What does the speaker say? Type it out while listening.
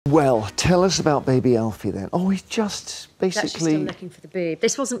Well, tell us about baby Alfie then. Oh, he's just basically... He's actually still looking for the boob.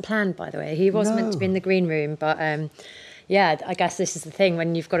 This wasn't planned, by the way. He was meant to be in the green room, but yeah, I guess this is the thing.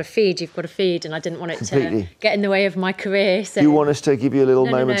 When you've got to feed, you've got to feed, and I didn't want it to get in the way of my career. So... Do you want us to give you a little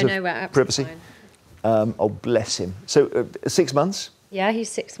moment of privacy? Fine. Oh, bless him. So, 6 months? Yeah, he's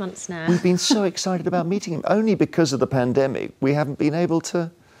 6 months now. We've been so excited about meeting him. Only because of the pandemic, we haven't been able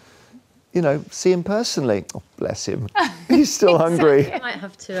to... you know, see him personally. Oh, bless him. He's still hungry. I might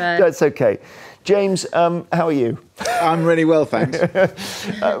have to... That's okay. James, how are you? I'm really well, thanks.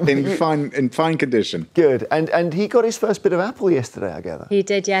 in fine condition. Good. And he got his first bit of apple yesterday, I gather. He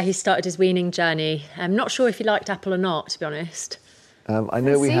did, yeah. He started his weaning journey. I'm not sure if he liked apple or not, to be honest. I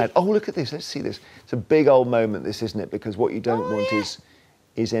know we had... Oh, look at this. Let's see this. It's a big old moment, this, isn't it? Because what you don't want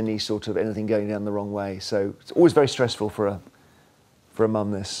is any sort of anything going down the wrong way. So it's always very stressful for a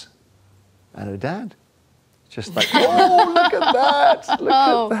mum, this. And a dad. Just like, oh, look at that. Look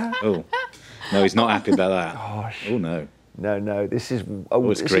at that. Oh, no, he's not happy about that. Gosh. Oh, no. No, this is...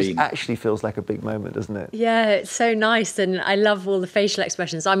 actually feels like a big moment, doesn't it? Yeah, it's so nice. And I love all the facial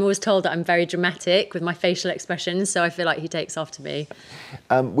expressions. I'm always told that I'm very dramatic with my facial expressions, so I feel like he takes after me.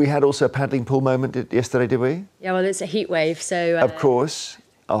 We had also a paddling pool moment yesterday, did we? Yeah, well, it's a heat wave, so... of course.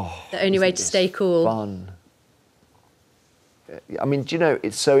 Oh, the only way to stay cool. Fun. I mean, do you know,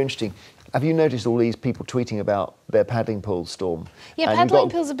 it's so interesting. Have you noticed all these people tweeting about their paddling pool storm? Yeah, paddling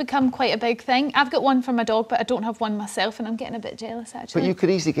pools have become quite a big thing. I've got one for my dog, but I don't have one myself, and I'm getting a bit jealous, actually. But you could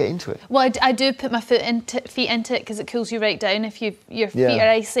easily get into it. Well, I do put my feet into it because it cools you right down if your feet are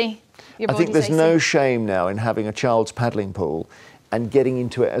icy. I think there's no shame now in having a child's paddling pool and getting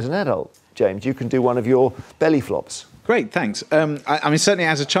into it as an adult. James, you can do one of your belly flops. Great, thanks. I mean, certainly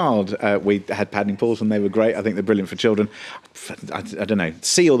as a child, we had paddling pools and they were great. I think they're brilliant for children. I don't know,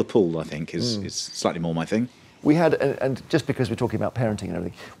 sea or the pool, I think, is slightly more my thing. We had, and just because we're talking about parenting and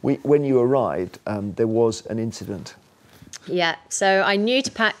everything, when you arrived, there was an incident. Yeah, so I knew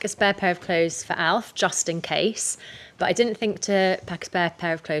to pack a spare pair of clothes for Alf, just in case, but I didn't think to pack a spare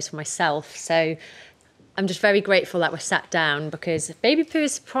pair of clothes for myself, so... I'm just very grateful that we're sat down because baby poo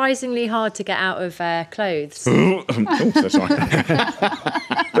is surprisingly hard to get out of clothes. Oh, so sorry.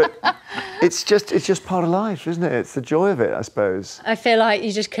 But it's just part of life, isn't it? It's the joy of it, I suppose. I feel like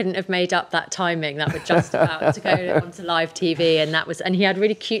you just couldn't have made up that timing. That was just about to go onto live TV, and he had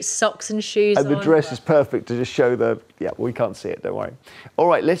really cute socks and shoes on. And the dress is perfect to just show the... Yeah, we can't see it, don't worry. All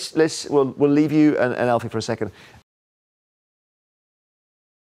right, we'll leave you and Alfie for a second.